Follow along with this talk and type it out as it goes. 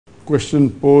question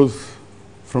posed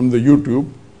from the YouTube.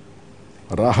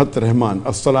 Rahat Rahman.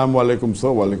 Assalamu alaikum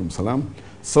sir. Wa alaikum salam.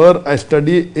 Sir, I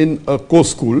study in a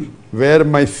co-school where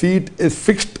my seat is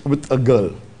fixed with a girl.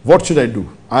 What should I do?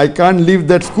 I can't leave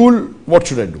that school. What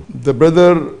should I do? The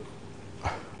brother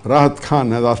Rahat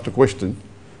Khan has asked a question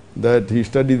that he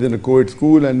studies in a co-ed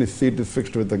school and his seat is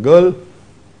fixed with a girl.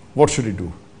 What should he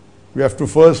do? We have to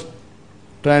first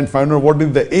try and find out what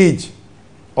is the age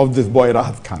of this boy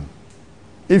Rahat Khan.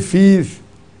 If he is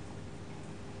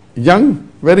young,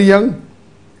 very young,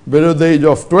 below the age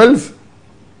of 12,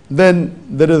 then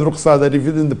there is rukhsa that if he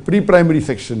is in the pre-primary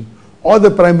section or the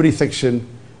primary section,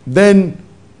 then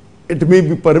it may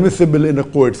be permissible in a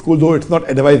co-ed school, though it's not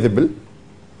advisable.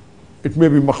 It may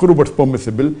be makruh but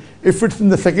permissible. If it's in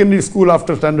the secondary school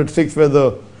after standard 6 where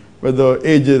the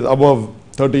age is above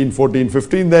 13, 14,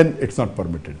 15, then it's not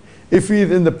permitted. If he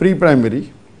is in the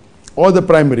pre-primary or the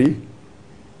primary,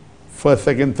 first,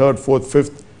 second, third, fourth,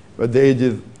 fifth, where the age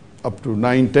is up to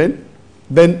 9, 10,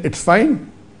 then it's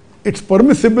fine. It's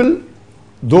permissible,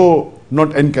 though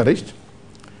not encouraged.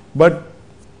 But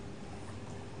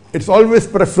it's always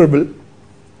preferable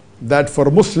that for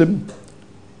a Muslim,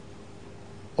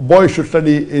 a boy should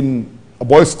study in a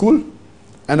boys' school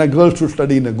and a girl should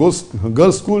study in a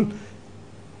girls' school.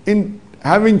 In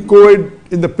having co-ed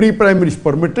in the pre-primary is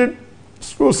permitted,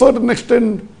 to a certain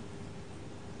extent,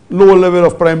 lower level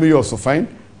of primary also fine.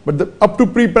 But up to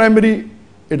pre-primary,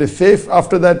 it is safe.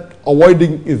 After that,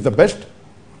 avoiding is the best.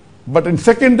 But in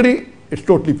secondary, it's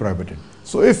totally prohibited.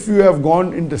 So if you have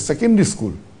gone into secondary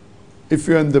school, if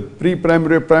you are in the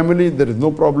pre-primary or primary, there is no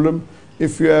problem.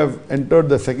 If you have entered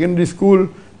the secondary school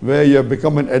where you have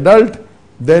become an adult,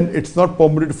 then it's not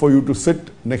permitted for you to sit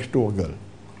next to a girl.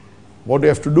 What you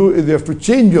have to do is you have to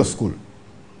change your school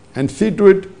and see to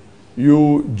it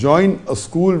you join a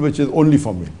school which is only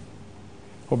for men.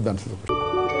 Hope that answers the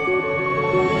question.